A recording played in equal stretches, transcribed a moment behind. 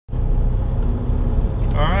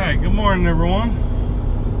Good morning, everyone.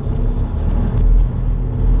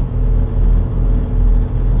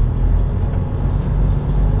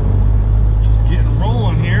 Just getting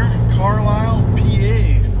rolling here, Carlisle,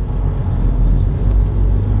 PA.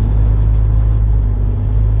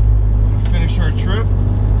 Finish our trip.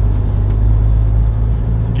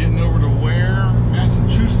 Getting over to Ware,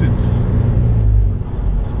 Massachusetts.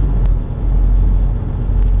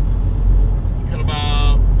 Got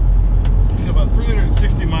about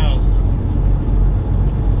 360 miles.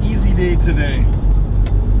 Easy day today.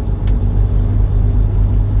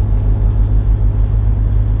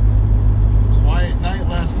 Quiet night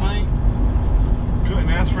last night. Couldn't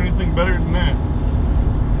ask for anything better than that.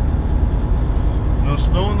 No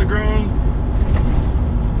snow on the ground.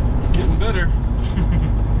 Getting better.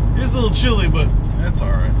 It's a little chilly, but that's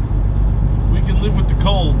alright. We can live with the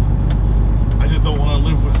cold. I just don't want to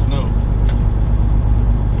live with snow.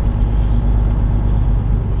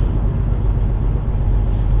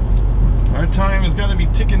 Our time has got to be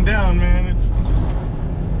ticking down, man. It's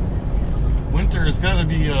winter has got to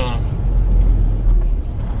be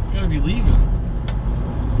leaving.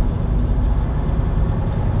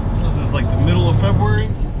 This is like the middle of February.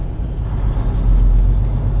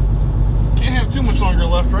 Can't have too much longer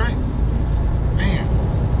left, right? Man.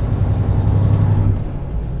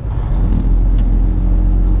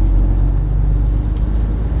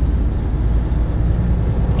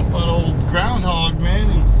 I thought old groundhog, man,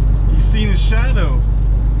 he seen his shadow,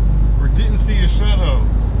 or didn't see his shadow.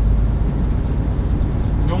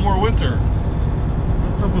 No more winter.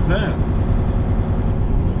 What's up with that?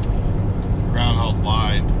 Groundhog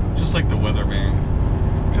lied, just like the weatherman.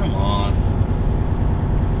 Come on.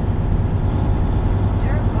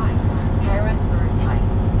 Turn right on Harrisburg Pike.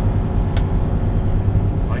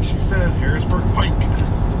 Like she said, Harrisburg Pike.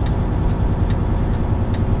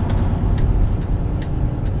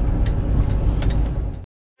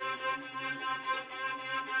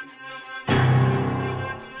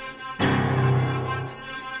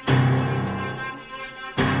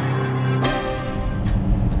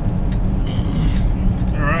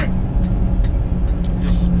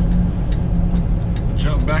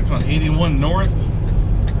 Back on 81 North.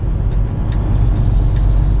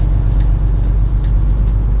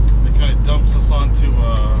 It kind of dumps us onto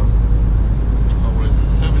what is it,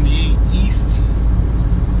 78 East.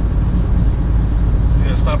 We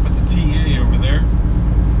gotta stop at the TA over there.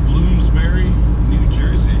 Bloomsbury, New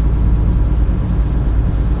Jersey.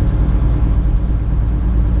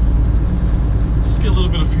 Just get a little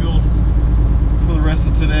bit of fuel for the rest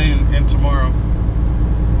of today and tomorrow.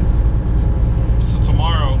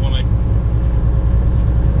 Tomorrow, when I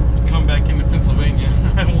come back into Pennsylvania,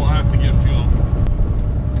 I won't have to get fuel.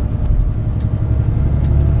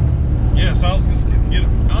 Yeah, so I was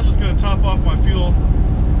just gonna top off my fuel.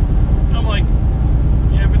 And I'm like,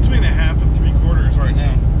 yeah, between a half and 3/4 right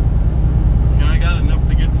now. And I got enough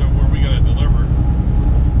to get to where we gotta deliver.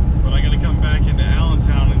 But I gotta come back into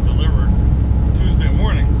Allentown and deliver Tuesday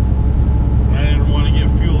morning. And I didn't want to get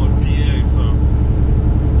fuel at PA, so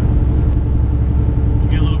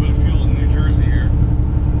get a little bit of fuel in New Jersey here.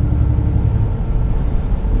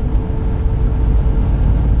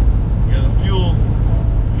 Yeah, the fuel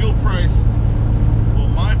price, well,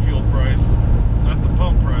 my fuel price, not the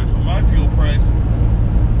pump price, but my fuel price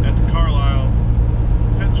at the Carlisle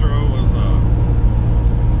Petro was I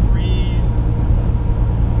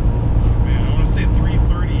want to say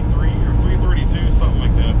 333 or 332, something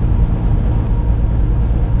like that.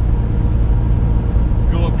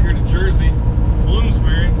 Go up here to Jersey,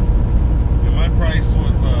 Bloomsbury, and my price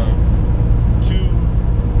was I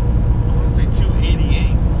want to say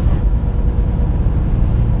 288.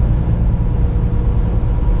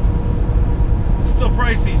 So still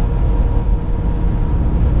pricey,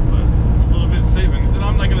 but a little bit of savings. And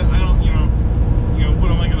I'm not gonna,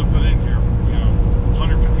 what am I gonna put in here?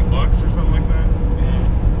 150 bucks or something like that. Yeah.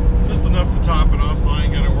 Just enough to top it off, so I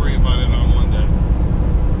ain't gotta worry about it on Monday.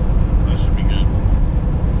 That should be good.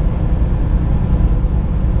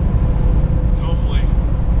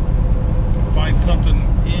 Find something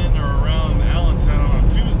in or around Allentown on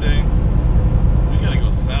Tuesday. We gotta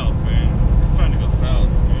go south, man. It's time to go south.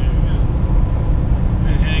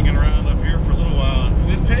 Been hanging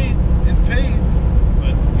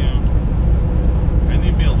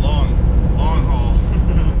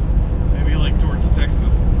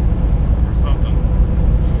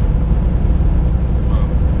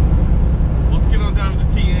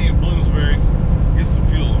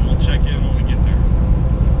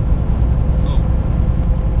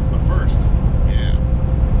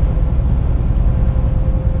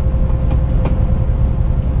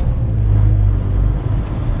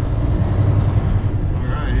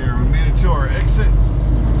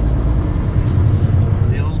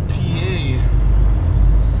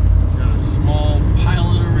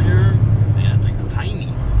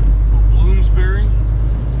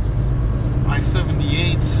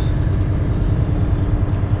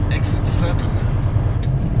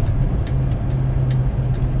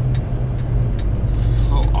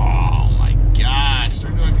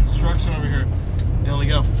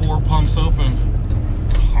got 4 pumps open.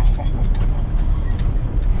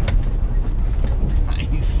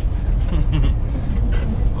 Nice.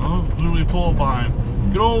 Oh, who do we pull behind?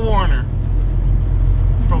 Good old Warner.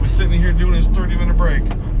 Probably sitting here doing his 30-minute break.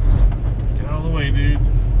 Get out of the way, dude.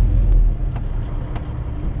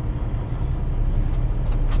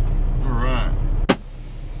 Alright.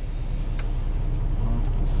 Well,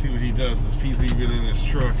 let's see what he does, if he's even in his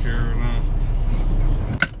truck here or not.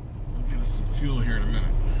 We'll get us some fuel here in a minute.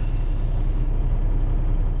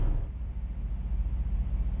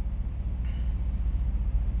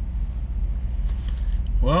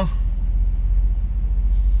 Well,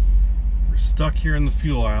 we're stuck here in the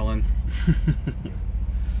fuel island.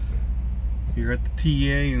 Here at the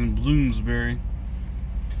TA in Bloomsbury.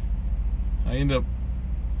 I end up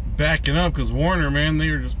backing up because Warner, man,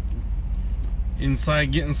 they were just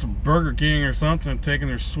inside getting some Burger King or something, taking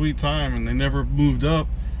their sweet time, and they never moved up.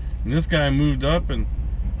 And this guy moved up, and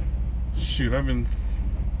shoot, I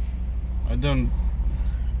done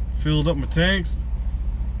filled up my tanks.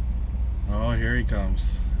 Oh, here he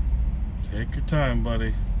comes. Take your time,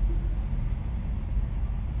 buddy.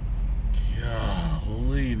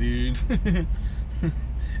 Golly, dude.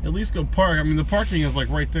 At least go park. I mean, the parking is like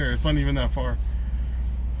right there. It's not even that far.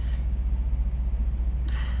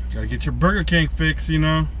 Gotta get your Burger King fix, you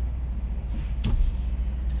know.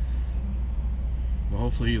 Well,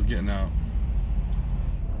 hopefully he's getting out.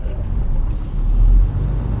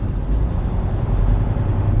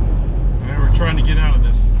 Yeah, we're trying to get out of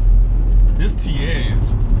this. This TA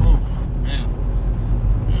is, oh man,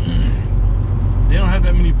 they don't have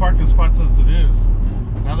that many parking spots as it is.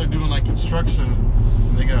 Now they're doing like construction.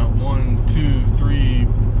 They got 1, 2, 3,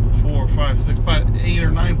 4, 5, 6, 8 or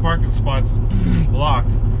 9 parking spots blocked.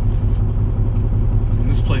 And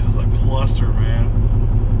this place is a cluster, man.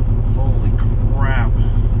 Holy crap!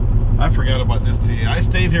 I forgot about this TA. I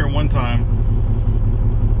stayed here one time.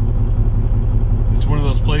 It's one of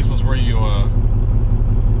those places where you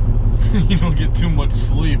you don't get too much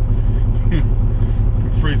sleep.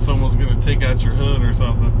 I'm afraid someone's gonna take out your hood or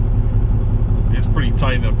something. It's pretty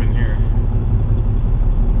tight up in here.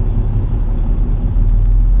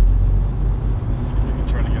 Let's see if we can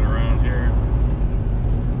try to get around here. I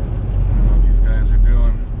don't know what these guys are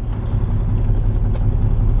doing.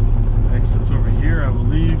 Exit's over here, I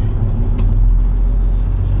believe.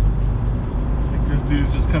 I think this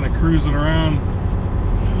dude's just kind of cruising around,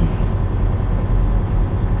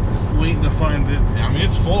 waiting to find it. I mean,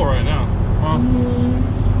 it's full right now. Huh? I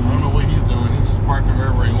don't know what he's doing. He's just parking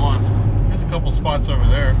wherever he wants. There's a couple spots over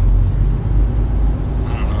there.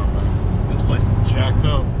 I don't know, man. This place is jacked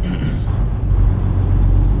up.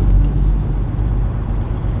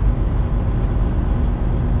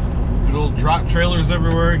 Good old drop trailers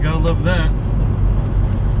everywhere. Gotta love that.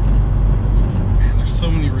 Man, there's so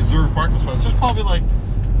many reserved parking spots. There's probably like,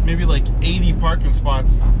 maybe like 80 parking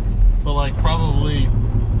spots, but like probably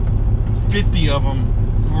 50 of them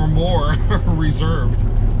or more are reserved.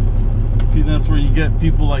 See, that's where you get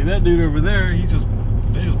people like that dude over there. They just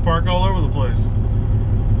park all over the place.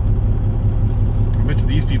 I bet you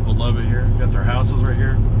these people love it here. Got their houses right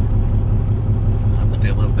here. I bet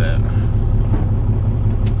they love that.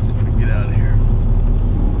 Let's see if we can get out of here.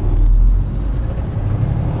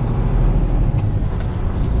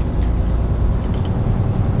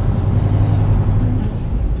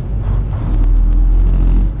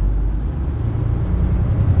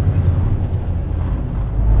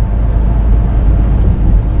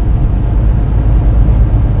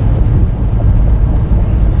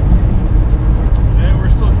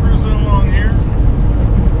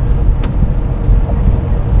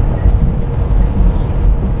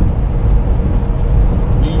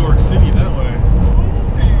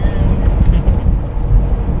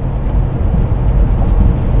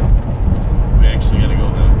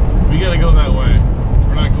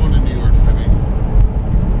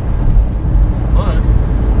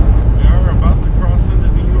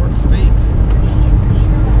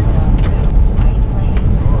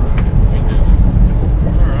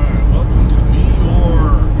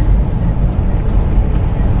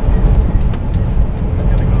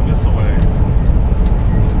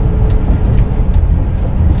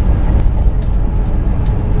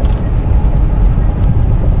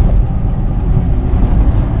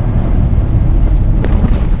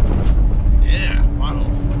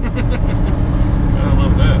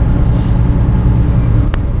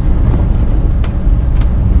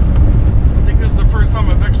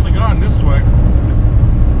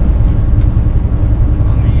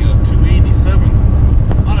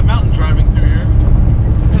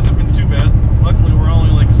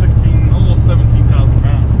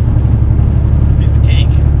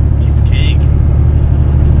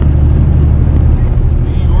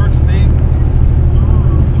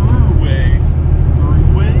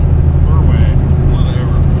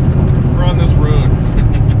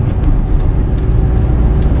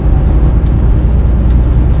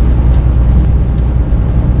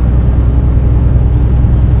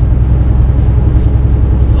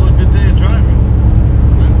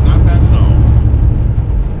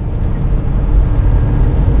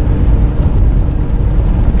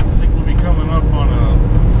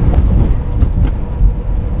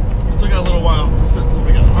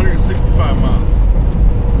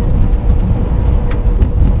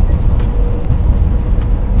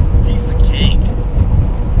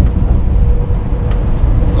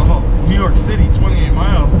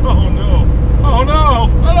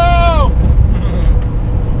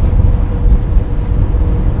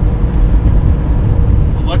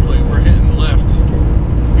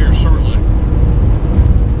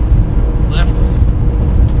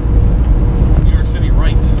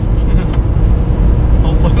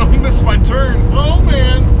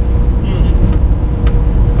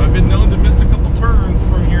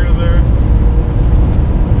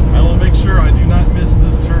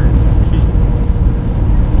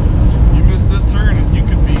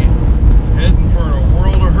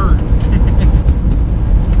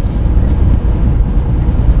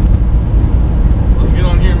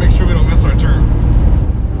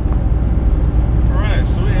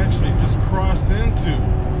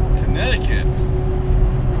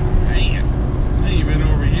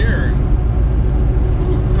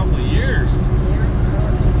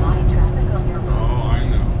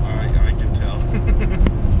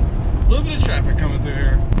 traffic coming through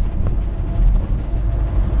here.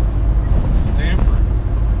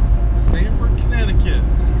 Stamford, Connecticut.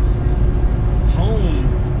 Home.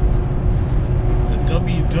 The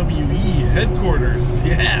WWE headquarters.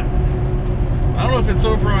 Yeah. I don't know if it's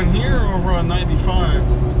over on here or over on 95.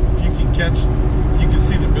 If you can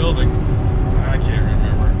see the building. I can't remember.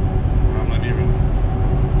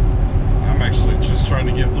 I'm actually just trying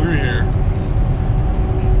to get through here.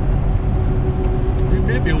 We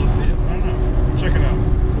may be able to see it. I don't know. Check it out.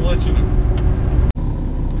 We'll let you know.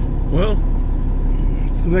 Well,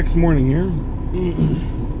 it's the next morning here.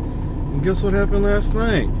 And guess what happened last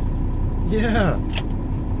night? Yeah.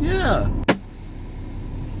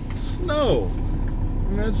 Snow.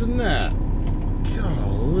 Imagine that.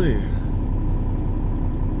 Golly.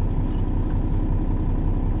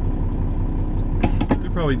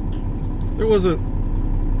 There wasn't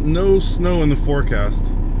no snow in the forecast.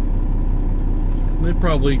 They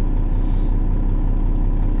probably,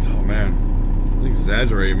 oh man, I'm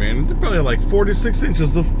exaggerating, man. They probably had like 46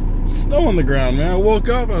 inches of snow on the ground, man. I woke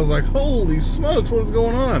up and I was like, holy smokes, what is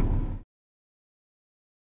going on?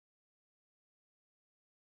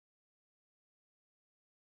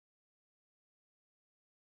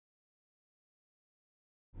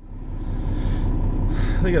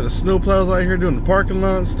 They got the snow plows out here doing the parking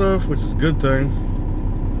lot and stuff, which is a good thing.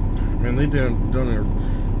 Man, they done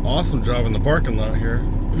an awesome job in the parking lot here.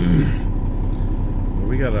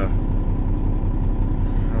 We got I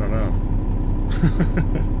don't know.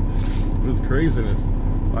 It was craziness.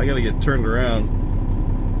 I gotta get turned around.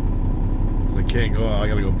 I can't go out. I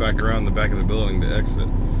gotta go back around the back of the building to exit.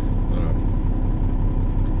 But,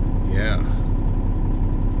 yeah.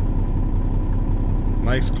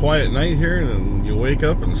 Nice quiet night here, and then you wake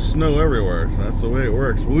up and snow everywhere. So that's the way it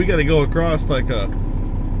works. But we got to go across back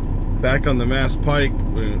on the Mass Pike,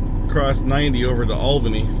 across 90 over to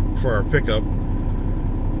Albany for our pickup.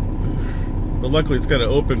 But luckily it's got an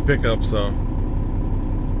open pickup, so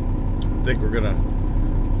I think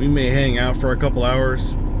we may hang out for a couple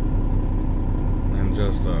hours and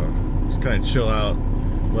just kind of chill out,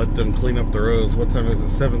 let them clean up the roads. What time is it?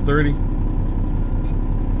 7:30.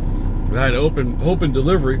 I had open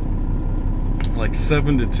delivery like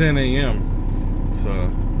 7 to 10 a.m. So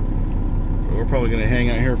we're probably going to hang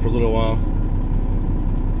out here for a little while.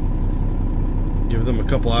 Give them a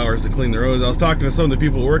couple hours to clean the roads. I was talking to some of the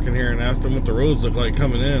people working here and asked them what the roads look like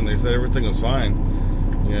coming in. They said everything was fine.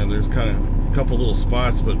 Yeah, there's kind of a couple little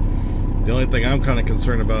spots, but the only thing I'm kind of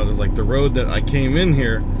concerned about is like the road that I came in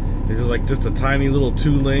here is just a tiny little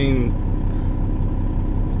 2-lane,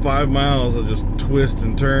 5 miles of just twists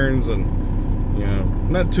and turns, and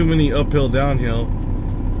not too many uphill downhill,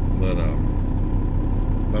 but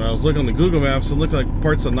I was looking on the Google Maps, it looked like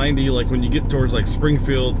parts of 90, like when you get towards like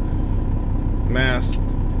Springfield, Mass,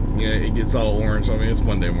 it gets all orange. I mean, it's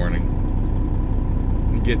Monday morning.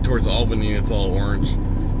 You get towards Albany, it's all orange,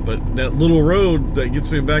 but that little road that gets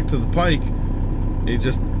me back to the Pike,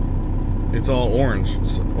 it's all orange.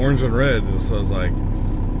 It's orange and red. So I was like,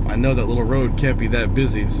 I know that little road can't be that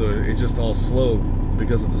busy, so it's just all slow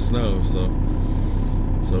because of the snow. So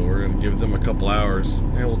we're gonna give them a couple hours.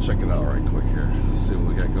 Yeah, we'll check it out right quick here. See what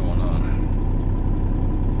we got going on.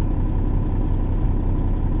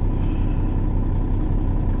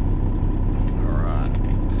 All right,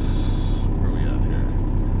 where are we at here?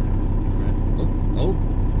 Oh!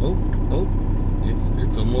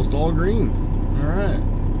 It's almost all green. All right.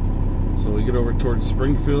 So we get over towards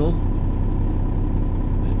Springfield.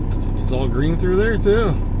 It's all green through there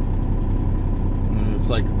too. And it's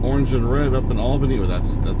like orange and red up in Albany. Well,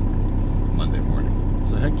 that's Monday morning.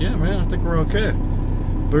 So heck yeah, man, I think we're okay.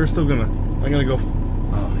 But we're still I'm gonna go.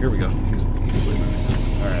 Oh, here we go. He's leaving.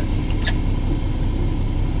 All right.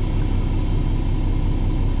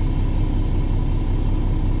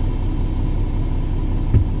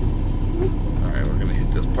 All right, we're gonna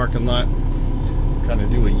hit this parking lot. Kind of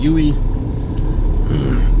do a U-ey.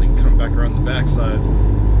 Then come back around the backside.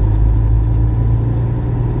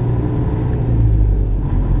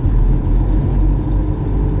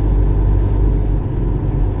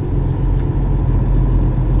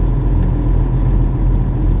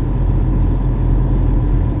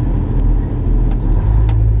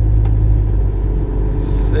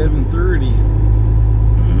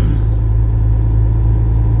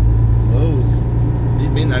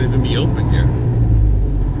 Not even be open yet.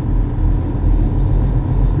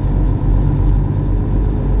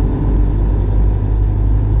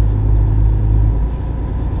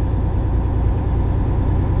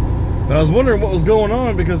 But I was wondering what was going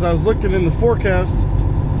on because I was looking in the forecast.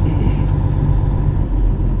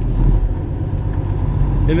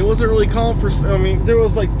 And it wasn't really calling for, I mean, there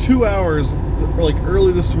was like 2 hours, like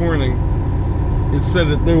early this morning, it said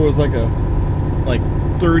that there was like a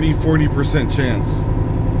 30-40% chance.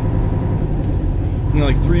 You know,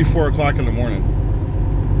 like 3-4 o'clock in the morning.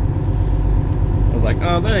 I was like,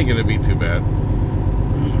 oh, that ain't gonna be too bad.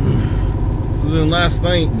 So then last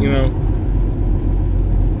night, you know,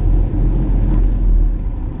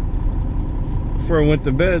 before I went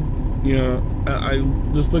to bed, you know, I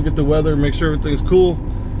just look at the weather, make sure everything's cool.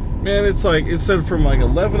 Man, it's like, it said from like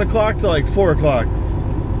 11 o'clock to like 4 o'clock.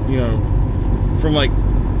 You know, from like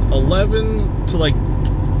 11 to like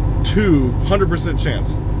 2, 100%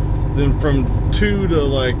 chance. Then from 2 to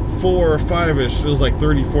like 4 or 5-ish, it was like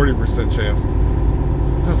 30-40% chance.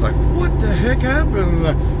 I was like, what the heck happened?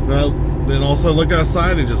 Then all of a sudden look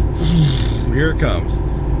outside and just, here it comes.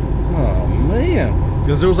 Oh man.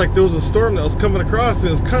 Because there was a storm that was coming across, and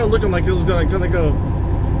it was kind of looking like it was gonna go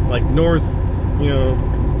like north, you know,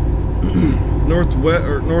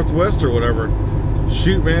 northwest or whatever.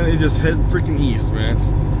 Shoot, man, it just head freaking east, man,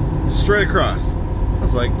 straight across. I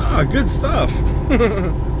was like, ah, good stuff.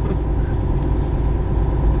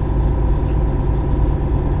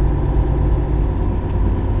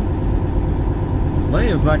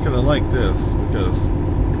 Leia's not gonna like this because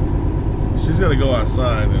she's got to go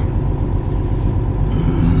outside, and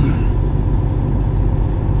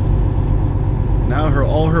now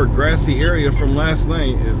all her grassy area from last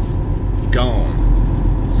night is gone.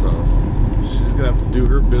 So she's gonna have to do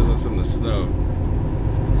her business in the snow.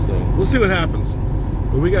 So we'll see what happens.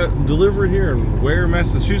 But we got delivery here in Ware,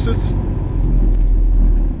 Massachusetts.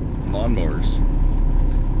 Lawnmowers.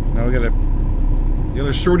 Now we got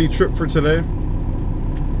a shorty trip for today.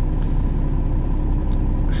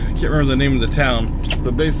 I can't remember the name of the town,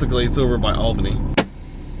 but basically it's over by Albany.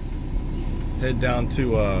 Head down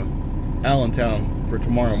to Allentown for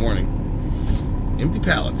tomorrow morning. Empty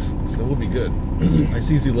pallets, so we'll be good.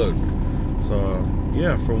 Nice easy load. So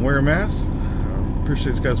yeah, from Ware, Mass.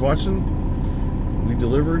 Appreciate you guys watching. We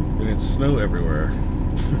delivered, and it's snow everywhere.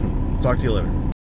 Talk to you later.